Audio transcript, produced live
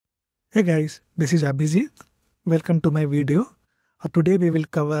Hey guys, this is Abhijit. Welcome to my video. Today we will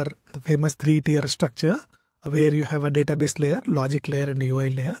cover the famous three-tier structure where you have a database layer, logic layer and UI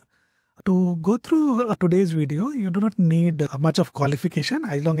layer. To go through today's video, you do not need much of qualification.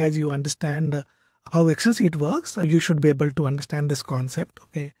 As long as you understand how Excel sheet works, you should be able to understand this concept.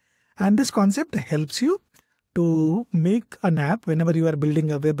 Okay, and this concept helps you to make an app whenever you are building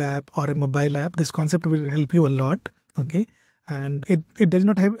a web app or a mobile app. This concept will help you a lot. Okay, and it does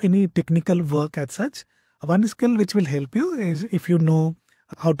not have any technical work as such. One skill which will help you is if you know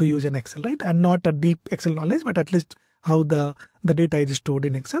how to use an Excel, right? And not a deep Excel knowledge, but at least how the data is stored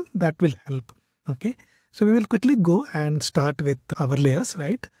in Excel. That will help. Okay, so we will quickly go and start with our layers,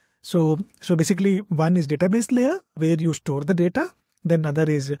 right? So basically one is database layer where you store the data. Then other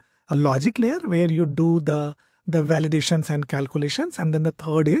is a logic layer where you do the validations and calculations. And then the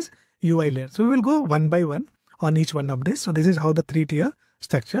third is UI layer. So we will go one by one on each one of this. So this is how the three-tier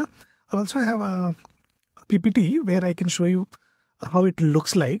structure. I also have a PPT where I can show you how it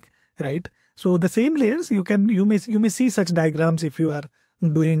looks like, right? So the same layers you may see such diagrams if you are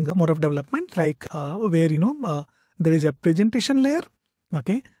doing more of development, like where there is a presentation layer,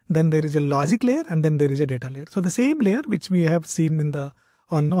 okay, then there is a logic layer, and then there is a data layer. So the same layer which we have seen in the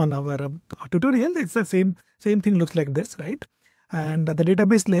on our tutorial, it's the same thing, looks like this, right? And the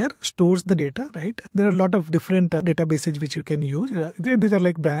database layer stores the data, right? There are a lot of different databases which you can use. These are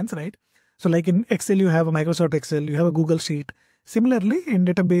like brands, right? So like in Excel, you have a Microsoft Excel, you have a Google Sheet. Similarly, in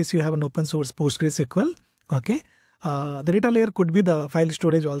database, you have an open source PostgreSQL. Okay. The data layer could be the file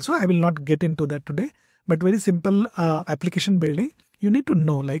storage also. I will not get into that today, but very simple application building. You need to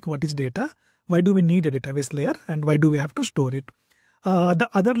know like what is data, why do we need a database layer, and why do we have to store it. The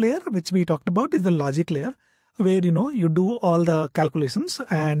other layer which we talked about is the logic layer, where you do all the calculations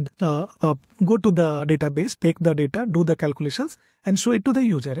and go to the database, take the data, do the calculations, and show it to the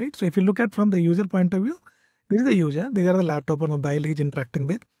user, right? So if you look at from the user point of view, this is the user, these are the laptop or mobile he's interacting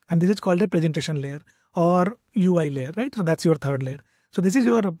with, and this is called a presentation layer or UI layer, right? So that's your third layer. So this is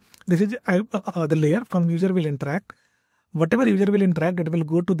the layer from user will interact. Whatever user will interact, it will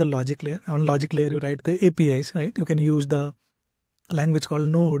go to the logic layer. On logic layer, you write the APIs, right? You can use the language called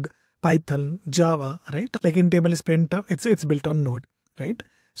Node, Python, Java, right? Like in TableSprint, it's built on Node, right?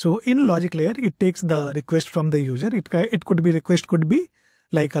 So in logic layer, it takes the request from the user. It could be request, could be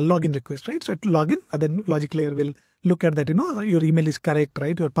like a login request, right? So it login, and then logic layer will look at that, your email is correct,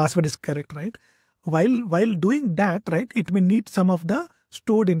 right? Your password is correct, right? While doing that, right, it may need some of the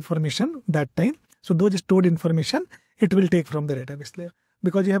stored information that time. So those stored information, it will take from the database layer.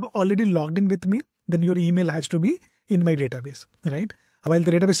 Because you have already logged in with me, then your email has to be in my database, right? While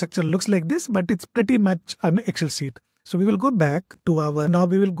the database structure looks like this, but it's pretty much an Excel sheet. So we will go back to now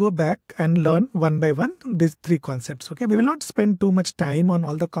we will go back and learn one by one these three concepts. Okay, we will not spend too much time on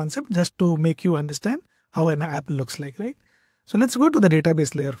all the concepts, just to make you understand how an app looks like, right? So let's go to the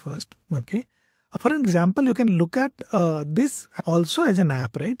database layer first. Okay, for example, you can look at this also as an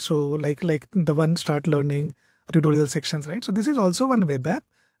app, right? So like the one start learning tutorial sections, right? So this is also one web app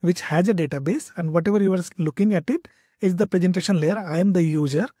which has a database, and whatever you are looking at it is the presentation layer. I am the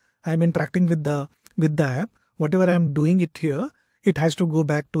user. I am interacting with the app. Whatever I am doing it here, it has to go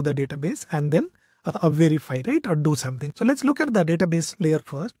back to the database and then verify, right, or do something. So let's look at the database layer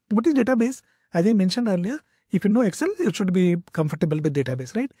first. What is database? As I mentioned earlier, if you know Excel, you should be comfortable with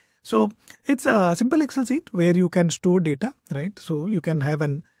database, right? So it's a simple Excel sheet where you can store data, right? So you can have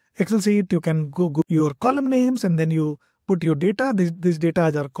an Excel sheet. You can go your column names, and then you put your data. These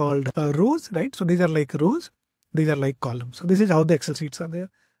data are called rows, right? So these are like rows. These are like columns. So this is how the Excel sheets are there.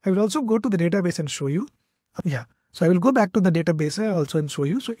 I will also go to the database and show you. Yeah. So I will go back to the database also and show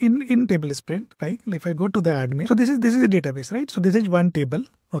you. So in TableSprint, right? If I go to the admin, so this is a database, right? So this is one table.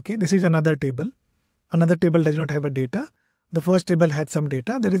 Okay. This is another table. Another table does not have a data. The first table had some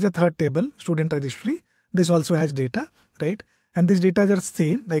data. There is a third table, student registry. This also has data, right? And these data are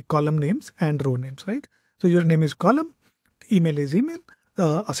same, like column names and row names, right? So your name is column, email is email,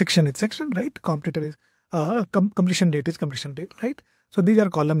 a section is section, right? Completer is completion date is completion date, right? So these are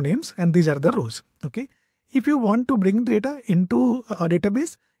column names and these are the rows. Okay. If you want to bring data into a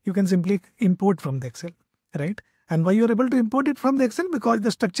database, you can simply import from the Excel, right? And why you are able to import it from the Excel? Because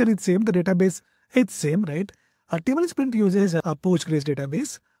the structure is same, the database is same, right? TableSprint uses a Postgres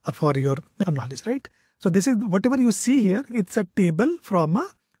database for your knowledge, right? So this is whatever you see here, it's a table from a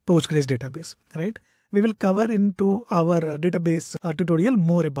Postgres database, right? We will cover into our database tutorial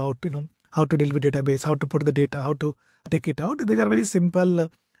more about, how to deal with database, how to put the data, how to take it out. These are very simple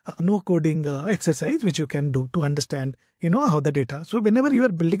no coding exercise which you can do to understand, how the data. So whenever you are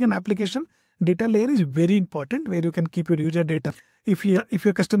building an application, data layer is very important, where you can keep your user data. If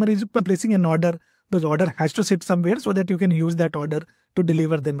your customer is placing an order, the order has to sit somewhere so that you can use that order to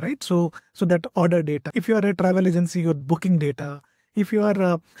deliver them, right? So that order data. If you are a travel agency, your booking data. If you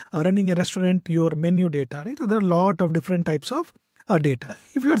are running a restaurant, your menu data, right? So there are a lot of different types of data.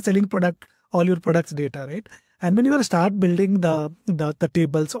 If you are selling product, all your products data, right? And when you start building the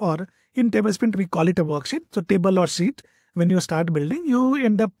tables, or in TableSprint we call it a worksheet. So table or sheet, when you start building, you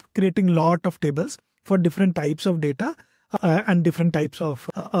end up creating lot of tables for different types of data and different types of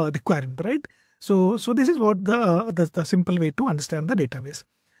requirement, right? So this is what the simple way to understand the database.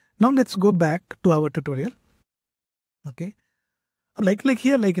 Now let's go back to our tutorial. Okay. Like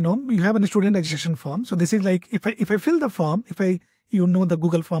here, you have a student registration form. So this is like, if I fill the form, the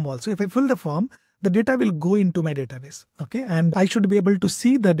Google form also, if I fill the form, the data will go into my database. Okay. And I should be able to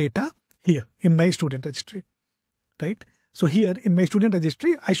see the data here in my student registry, right? So here in my student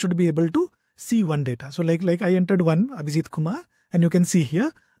registry, I should be able to see one data. So like I entered one Abhijit Kumar, and you can see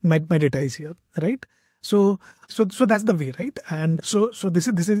here my data is here, right? So that's the way, right? And so this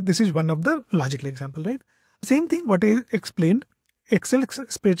is one of the logical example, right? Same thing what I explained. Excel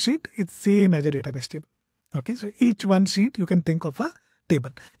spreadsheet is same as a database table. Okay, so each one sheet you can think of a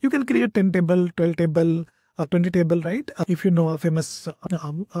table. You can create 10 table, 12 table, 20 table, right? If you know a famous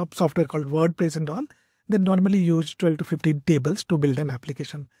software called WordPress and all, they normally use 12 to 15 tables to build an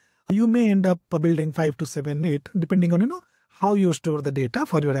application. You may end up building 5 to 7, 8, depending on how you store the data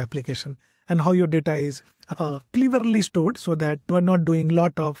for your application and how your data is cleverly stored, so that you are not doing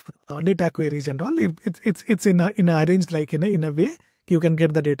lot of data queries and all. It's in a arranged like in a way you can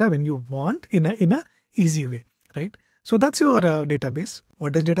get the data when you want in a easy way, right? So that's your database.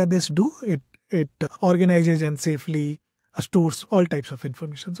 What does database do? It organizes and safely stores all types of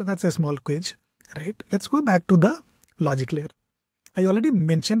information. So that's a small quiz, right? Let's go back to the logic layer. I already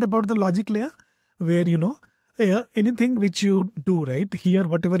mentioned about the logic layer, where anything which you do, right? Here,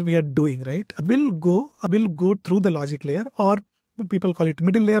 whatever we are doing, right, will go through the logic layer, or people call it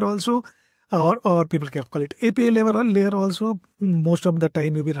middle layer also, or people can call it API layer also. Most of the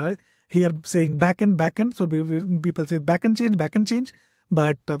time you will hear saying backend. So people say backend change.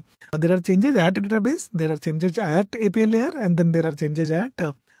 But there are changes at database, there are changes at API layer, and then there are changes at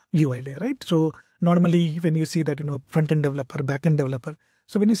UI layer, right? So normally when you see that, front-end developer, backend developer.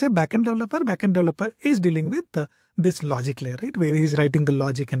 So when you say backend developer is dealing with this logic layer, right? Where he's writing the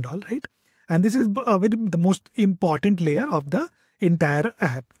logic and all, right? And this is the most important layer of the entire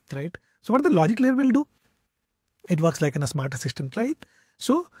app, right? So what the logic layer will do? It works like a smart assistant, right?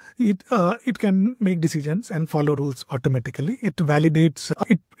 So it can make decisions and follow rules automatically. It validates.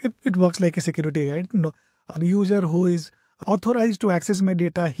 It works like a security guide. A user who is authorized to access my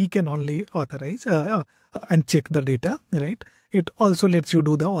data, he can only authorize and check the data, right? It also lets you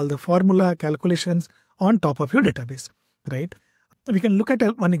do all the formula calculations on top of your database, right? We can look at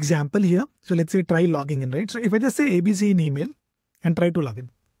one example here. So let's say try logging in, right? So if I just say ABC in email and try to log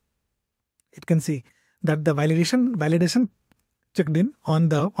in, it can see that the validation checked in on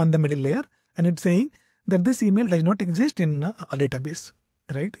the middle layer, and it's saying that this email does not exist in a database,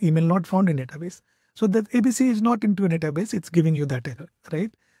 right? Email not found in database. So that ABC is not into a database, it's giving you that error,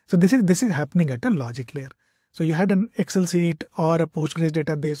 right? So this is happening at a logic layer. So you had an Excel sheet or a Postgres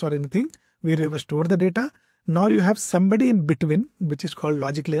database or anything where you have stored the data. Now you have somebody in between, which is called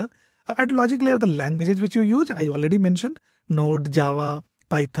logic layer. At logic layer, the languages which you use, I already mentioned, Node, Java,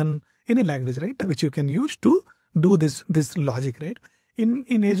 Python, any language, right? Which you can use to do this logic, right?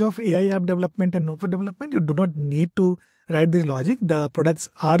 In age of AI app development and notebook development, you do not need to write this logic. The products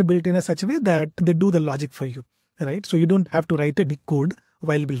are built in such a way that they do the logic for you, right? So you don't have to write any code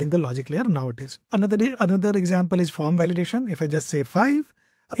while building the logic layer nowadays. Another example is form validation. If I just say 5,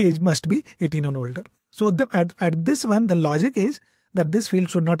 age must be 18 and older. So at this one, the logic is that this field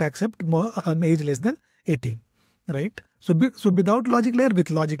should not accept more age less than 18, right? So without logic layer,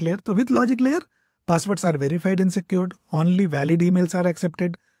 with logic layer. So with logic layer, passwords are verified and secured. Only valid emails are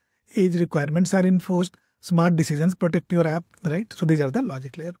accepted. Age requirements are enforced. Smart decisions protect your app, right? So these are the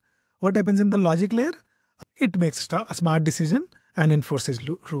logic layer. What happens in the logic layer? It makes a smart decision and enforces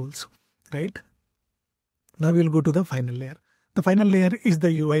rules, right? Now we'll go to the final layer. The final layer is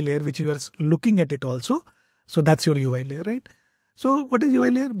the UI layer, which you are looking at it also. So that's your UI layer, right? So what is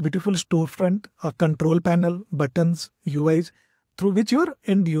UI layer? Beautiful storefront, a control panel, buttons, UIs, through which your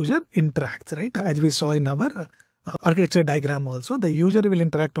end user interacts, right? As we saw in our architecture diagram also, the user will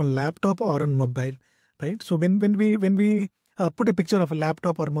interact on laptop or on mobile, right? So when we put a picture of a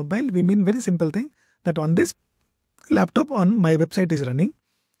laptop or mobile, we mean very simple thing, that on this laptop on my website is running,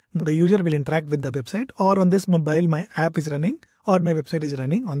 the user will interact with the website, or on this mobile my app is running or my website is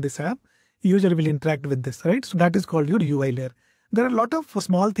running on this app. user will interact with this, right? So that is called your UI layer. There are a lot of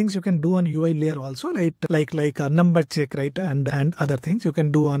small things you can do on UI layer also, right? Like a number check, right? And other things you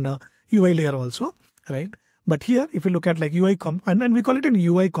can do on a UI layer also, right? But here, if you look at like and we call it an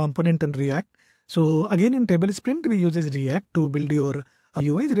UI component in React. So again, in TableSprint, we use React to build your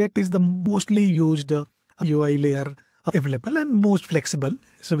UI. React is the mostly used UI layer available and most flexible,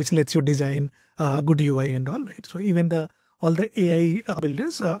 so which lets you design good UI and all, right? So even all the AI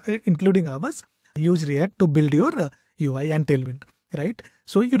builders, including ours, use React to build your UI and Tailwind, right?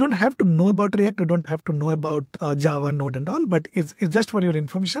 So you don't have to know about React, you don't have to know about Java, Node and all, but it's just for your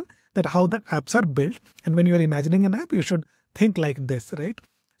information that how the apps are built. And when you are imagining an app, you should think like this, right?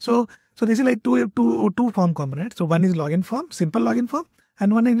 So this is like two form components. So one is login form, simple login form,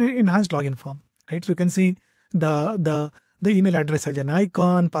 and one is enhanced login form, right? So you can see the email address as an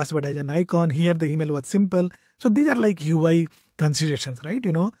icon, password as an icon. Here the email was simple. So these are like UI considerations, right?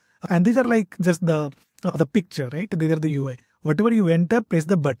 And these are like just the picture, right? These are the UI. Whatever you enter, press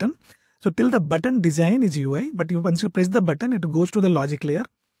the button. So till the button design is UI, but once you press the button, it goes to the logic layer.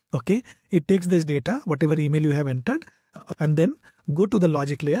 Okay, it takes this data, whatever email you have entered, and then go to the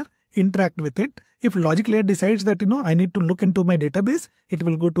logic layer, interact with it. If logic layer decides that, I need to look into my database, it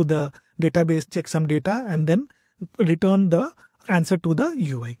will go to the database, check some data, and then return the answer to the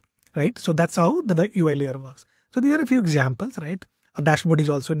UI, right? So that's how the UI layer works. So there are a few examples, right? A dashboard is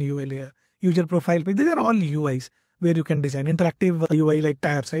also an UI layer. User profile page, these are all UIs where you can design interactive UI like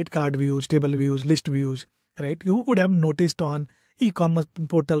tabs, right? Card views, table views, list views, right? You would have noticed on e-commerce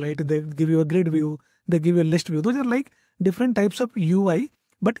portal, right? They give you a grid view, they give you a list view. Those are like different types of UI,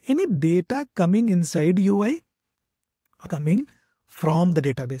 but any data coming inside UI coming from the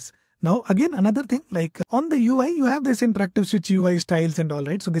database. Now, again, another thing, like on the UI, you have this interactive switch UI styles and all,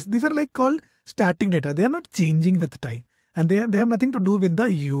 right? So these are like called static data. They are not changing with time, and they have nothing to do with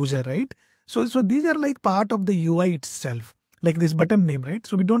the user, right? So these are like part of the UI itself, like this button name, right?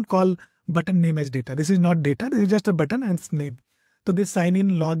 So we don't call button name as data. This is not data. This is just a button and its name. So this sign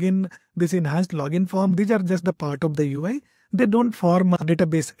in, login, this enhanced login form, these are just the part of the UI. They don't form a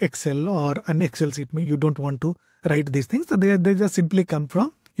database Excel or an Excel sheet. You don't want to write these things. So they just simply come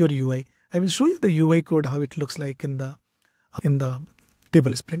from your UI. I will show you the UI code, how it looks like in the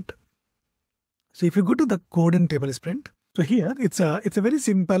TableSprint. So if you go to the code in TableSprint, so here it's a very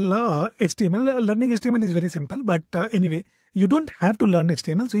simple HTML. Learning HTML is very simple, but anyway, you don't have to learn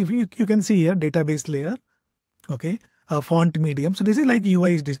HTML. So if you can see here database layer, okay, font medium. So this is like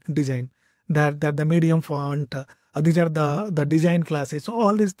UI is design. That the medium font. These are the design classes. So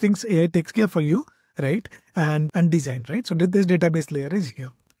all these things AI takes care for you, right? And design, right? So this database layer is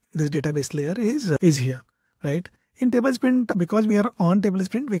here. This database layer is here, right? In TableSprint, because we are on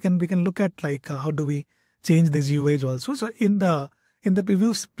TableSprint, we can look at like how do we change these UIs also. So in the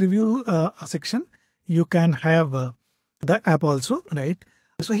preview section, you can have the app also, right?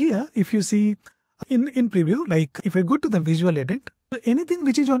 So here, if you see in preview, like if I go to the visual edit, anything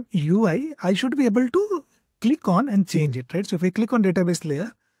which is on UI, I should be able to click on and change it, right? So if I click on database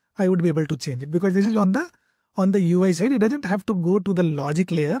layer, I would be able to change it because this is on the UI side. It doesn't have to go to the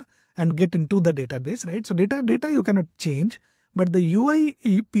logic layer and get into the database, right? So data you cannot change, but the UI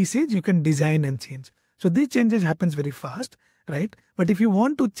pieces you can design and change. So these changes happens very fast, right? But if you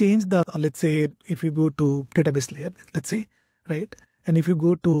want to change the, let's say, if you go to database layer, let's say, right? And if you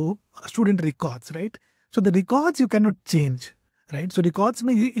go to student records, right? So the records you cannot change, right? So records,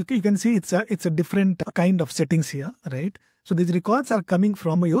 you can see it's a different kind of settings here, right? So these records are coming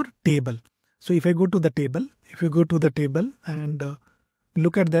from your table. So if I go to the table, and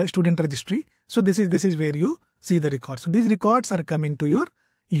look at the student registry, so this is where you see the records. So these records are coming to your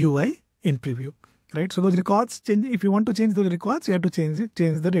UI in preview, right? So those records change. If you want to change those records, you have to change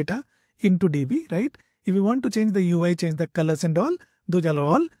the data into DB, right? If you want to change the UI, change the colors and all, those are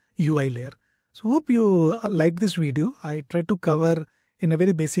all UI layer. So hope you like this video. I try to cover in a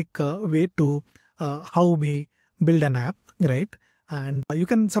very basic way to how we build an app, right? And you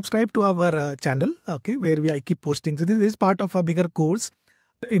can subscribe to our channel, okay, where I keep posting. So this is part of a bigger course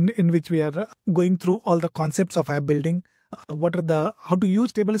in which we are going through all the concepts of app building. How to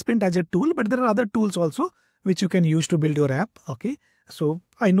use TableSprint as a tool, but there are other tools also which you can use to build your app. Okay, so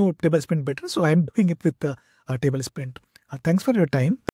I know TableSprint better, so I'm doing it with TableSprint. Thanks for your time.